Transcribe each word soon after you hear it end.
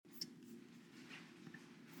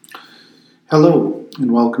Hello,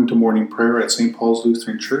 and welcome to morning prayer at St. Paul's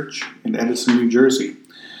Lutheran Church in Edison, New Jersey.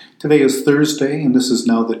 Today is Thursday, and this is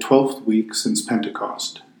now the 12th week since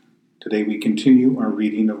Pentecost. Today we continue our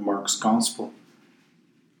reading of Mark's Gospel.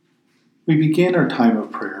 We begin our time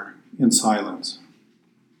of prayer in silence.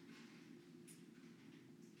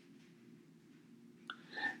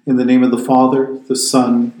 In the name of the Father, the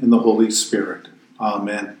Son, and the Holy Spirit.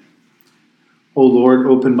 Amen. O Lord,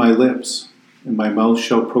 open my lips, and my mouth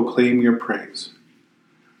shall proclaim your praise.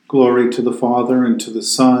 Glory to the Father, and to the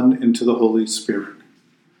Son, and to the Holy Spirit,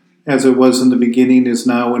 as it was in the beginning, is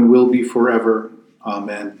now, and will be forever.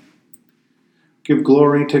 Amen. Give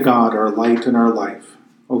glory to God, our light and our life.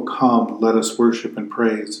 O come, let us worship and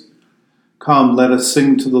praise. Come, let us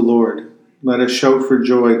sing to the Lord. Let us shout for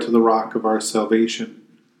joy to the rock of our salvation.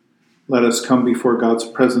 Let us come before God's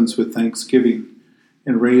presence with thanksgiving,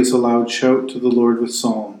 and raise a loud shout to the Lord with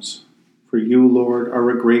psalms. For you, Lord, are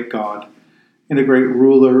a great God, and a great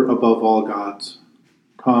ruler above all gods.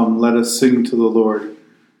 Come, let us sing to the Lord.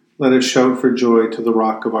 Let us shout for joy to the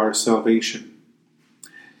rock of our salvation.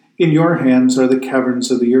 In your hands are the caverns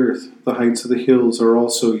of the earth. The heights of the hills are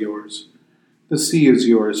also yours. The sea is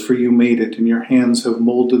yours, for you made it, and your hands have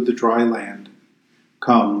molded the dry land.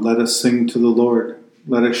 Come, let us sing to the Lord.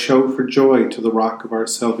 Let us shout for joy to the rock of our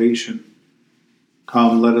salvation.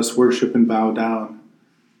 Come, let us worship and bow down.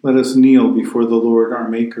 Let us kneel before the Lord our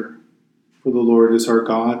Maker. For the Lord is our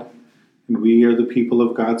God, and we are the people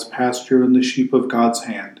of God's pasture and the sheep of God's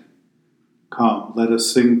hand. Come, let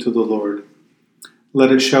us sing to the Lord. Let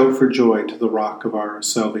us shout for joy to the rock of our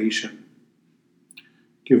salvation.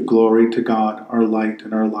 Give glory to God, our light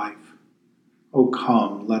and our life. O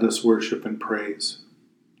come, let us worship and praise.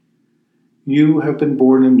 You have been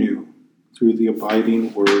born anew through the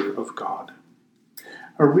abiding word of God.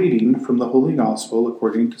 A reading from the Holy Gospel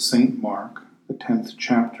according to St. Mark, the 10th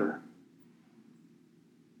chapter.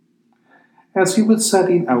 As he was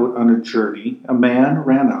setting out on a journey, a man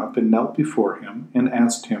ran up and knelt before him and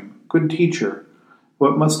asked him, "Good teacher,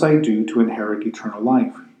 what must I do to inherit eternal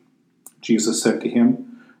life?" Jesus said to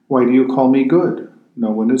him, "Why do you call me good?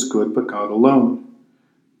 No one is good but God alone.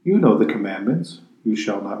 You know the commandments. You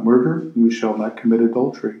shall not murder. You shall not commit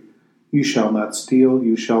adultery. You shall not steal,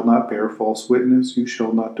 you shall not bear false witness, you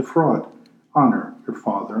shall not defraud. Honor your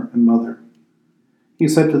father and mother." He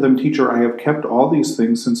said to them, "Teacher, I have kept all these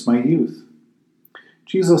things since my youth."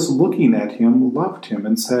 Jesus, looking at him, loved him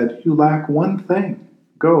and said, "You lack one thing.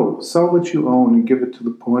 Go, sell what you own and give it to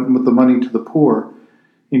the poor, with the money to the poor,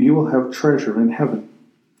 and you will have treasure in heaven.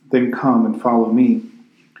 Then come and follow me."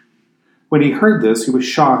 When he heard this, he was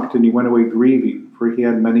shocked, and he went away grieving, for he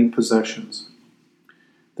had many possessions.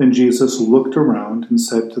 Then Jesus looked around and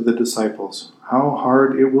said to the disciples, "How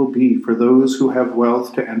hard it will be for those who have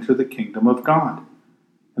wealth to enter the kingdom of God."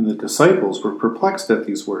 And the disciples were perplexed at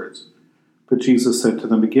these words. But Jesus said to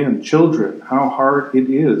them again, "Children, how hard it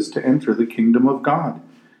is to enter the kingdom of God.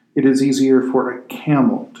 It is easier for a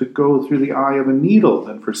camel to go through the eye of a needle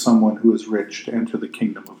than for someone who is rich to enter the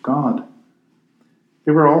kingdom of God."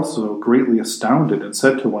 They were also greatly astounded and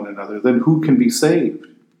said to one another, "Then who can be saved?"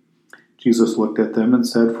 Jesus looked at them and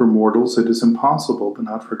said, "For mortals it is impossible, but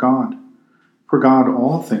not for God. For God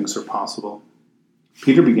all things are possible."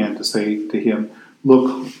 Peter began to say to him,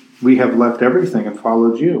 "Look, we have left everything and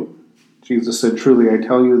followed you." Jesus said, "Truly I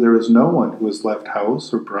tell you, there is no one who has left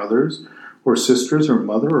house or brothers or sisters or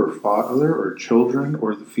mother or father or children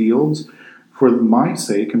or the fields for my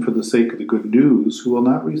sake and for the sake of the good news who will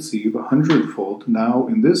not receive 100-fold now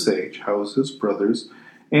in this age houses, brothers,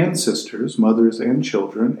 and sisters, mothers and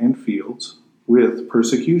children, and fields, with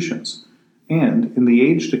persecutions, and in the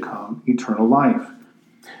age to come, eternal life.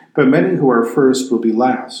 But many who are first will be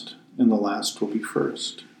last, and the last will be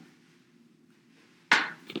first."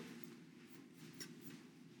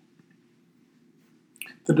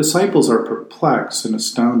 The disciples are perplexed and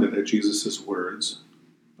astounded at Jesus' words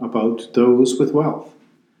about those with wealth.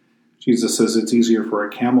 Jesus says it's easier for a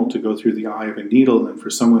camel to go through the eye of a needle than for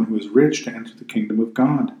someone who is rich to enter the kingdom of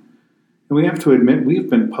God. And we have to admit we've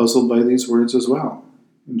been puzzled by these words as well.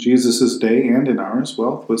 In Jesus' day and in ours,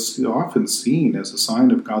 wealth was often seen as a sign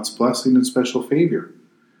of God's blessing and special favor.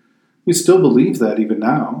 We still believe that even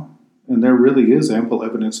now, and there really is ample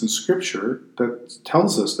evidence in Scripture that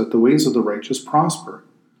tells us that the ways of the righteous prosper.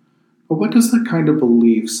 But what does that kind of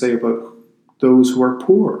belief say about those who are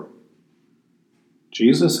poor?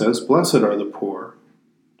 Jesus says, "Blessed are the poor."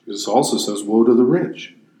 Jesus also says, "Woe to the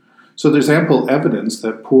rich." So there's ample evidence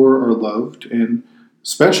that poor are loved and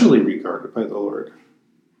especially regarded by the Lord.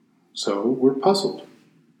 So we're puzzled.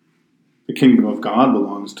 The kingdom of God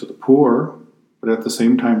belongs to the poor, but at the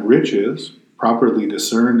same time riches, properly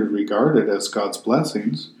discerned and regarded as God's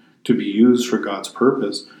blessings to be used for God's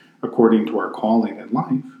purpose according to our calling in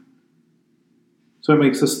life. So it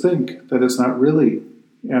makes us think that it's not really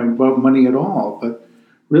about money at all, but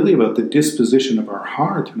really about the disposition of our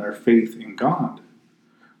heart and our faith in God.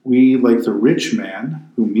 We, like the rich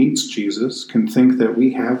man who meets Jesus, can think that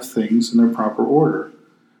we have things in their proper order.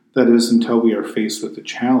 That is, until we are faced with the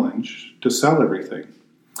challenge to sell everything,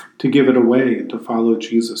 to give it away, and to follow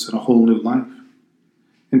Jesus in a whole new life.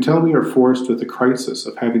 Until we are forced with the crisis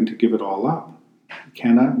of having to give it all up, we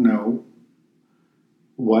cannot know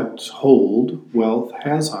what hold wealth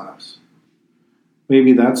has on us.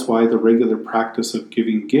 Maybe that's why the regular practice of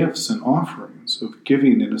giving gifts and offerings, of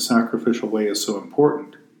giving in a sacrificial way, is so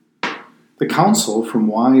important. The counsel from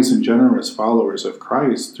wise and generous followers of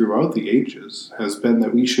Christ throughout the ages has been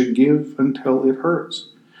that we should give until it hurts.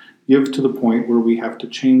 Give to the point where we have to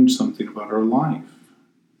change something about our life.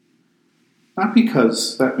 Not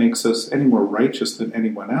because that makes us any more righteous than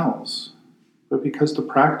anyone else, but because the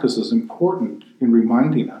practice is important in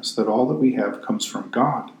reminding us that all that we have comes from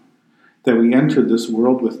God, that we entered this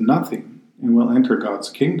world with nothing and will enter God's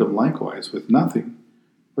kingdom likewise with nothing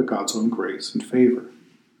but God's own grace and favor,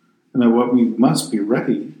 and that what we must be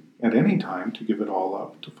ready at any time to give it all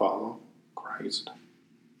up to follow Christ.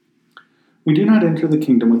 We do not enter the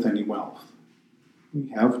kingdom with any wealth. We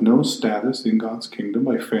have no status in God's kingdom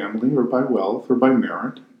by family or by wealth or by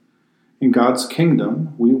merit. In God's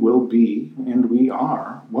kingdom, we will be and we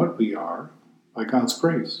are what we are by God's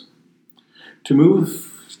grace. To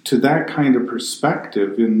move to that kind of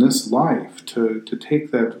perspective in this life, to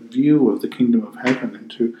take that view of the kingdom of heaven and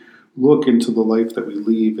to look into the life that we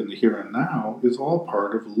lead in the here and now, is all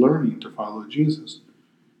part of learning to follow Jesus.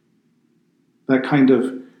 That kind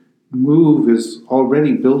of move is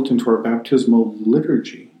already built into our baptismal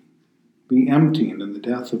liturgy, the emptying and the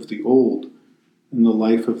death of the old and the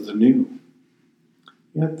life of the new.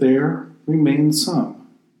 Yet there remain some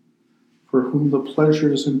for whom the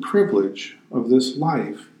pleasures and privilege of this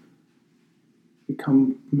life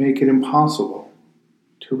make it impossible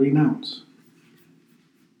to renounce.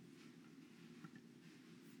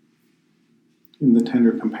 In the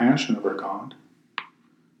tender compassion of our God,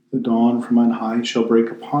 the dawn from on high shall break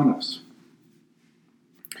upon us.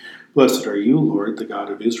 Blessed are you, Lord, the God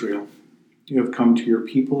of Israel. You have come to your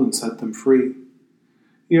people and set them free.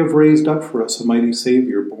 You have raised up for us a mighty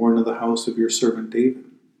Savior, born of the house of your servant David.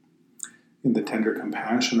 In the tender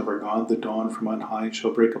compassion of our God, the dawn from on high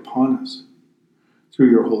shall break upon us. Through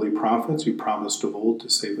your holy prophets, you promised of old to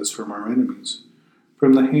save us from our enemies,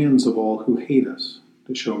 from the hands of all who hate us,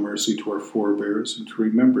 to show mercy to our forebears, and to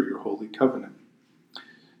remember your holy covenant.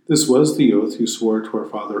 This was the oath you swore to our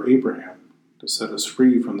father Abraham, to set us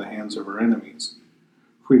free from the hands of our enemies,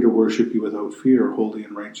 free to worship you without fear, holy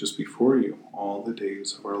and righteous before you, all the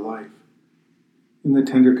days of our life. In the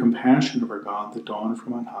tender compassion of our God, the dawn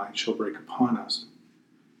from on high shall break upon us.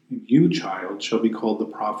 And you, child, shall be called the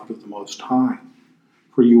prophet of the Most High,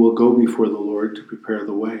 for you will go before the Lord to prepare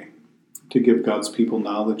the way, to give God's people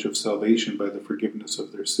knowledge of salvation by the forgiveness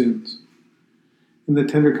of their sins. In the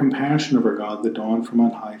tender compassion of our God, the dawn from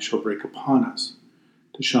on high shall break upon us,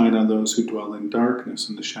 to shine on those who dwell in darkness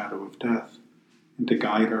and the shadow of death, and to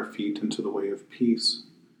guide our feet into the way of peace.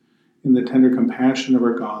 In the tender compassion of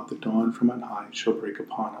our God, the dawn from on high shall break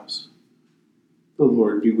upon us. The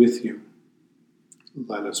Lord be with you.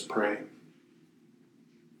 Let us pray.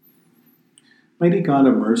 Mighty God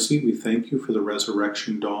of mercy, we thank you for the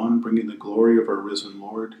resurrection dawn, bringing the glory of our risen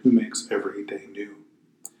Lord, who makes every day new.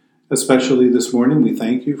 Especially this morning, we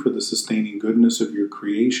thank you for the sustaining goodness of your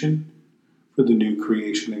creation, for the new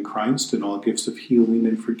creation in Christ and all gifts of healing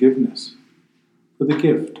and forgiveness, for the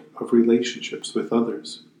gift of relationships with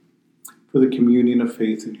others, for the communion of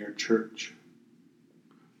faith in your church.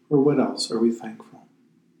 For what else are we thankful?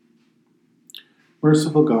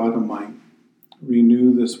 Merciful God of might,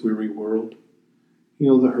 renew this weary world,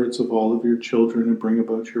 heal the hurts of all of your children, and bring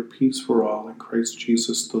about your peace for all in Christ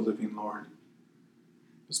Jesus, the living Lord.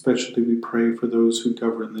 Especially we pray for those who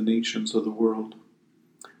govern the nations of the world,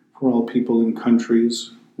 for all people in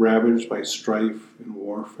countries ravaged by strife and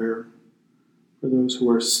warfare, for those who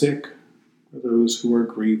are sick, for those who are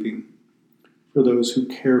grieving, for those who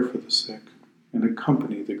care for the sick and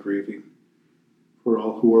accompany the grieving, for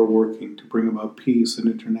all who are working to bring about peace and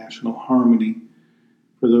international harmony,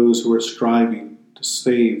 for those who are striving to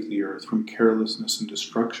save the earth from carelessness and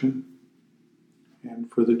destruction,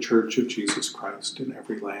 and for the Church of Jesus Christ in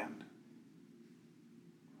every land.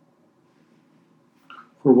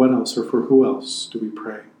 For what else or for who else do we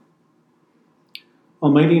pray?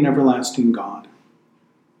 Almighty and everlasting God,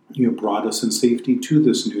 you have brought us in safety to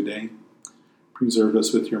this new day. Preserve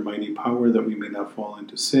us with your mighty power, that we may not fall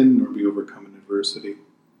into sin nor be overcome in adversity.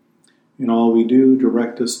 In all we do,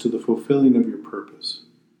 direct us to the fulfilling of your purpose.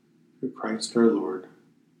 Through Christ our Lord.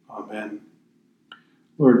 Amen.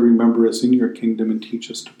 Lord, remember us in your kingdom and teach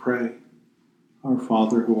us to pray. Our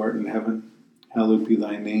Father, who art in heaven, hallowed be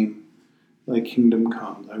thy name. Thy kingdom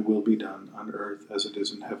come, thy will be done, on earth as it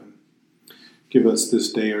is in heaven. Give us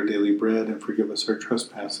this day our daily bread, and forgive us our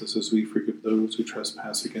trespasses, as we forgive those who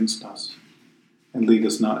trespass against us. And lead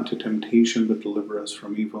us not into temptation, but deliver us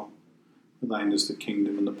from evil. For thine is the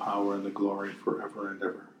kingdom, and the power, and the glory, forever and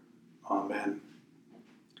ever. Amen.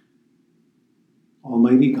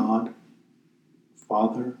 Almighty God,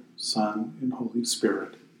 Father, Son, and Holy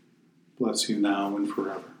Spirit, bless you now and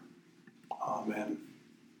forever. Amen.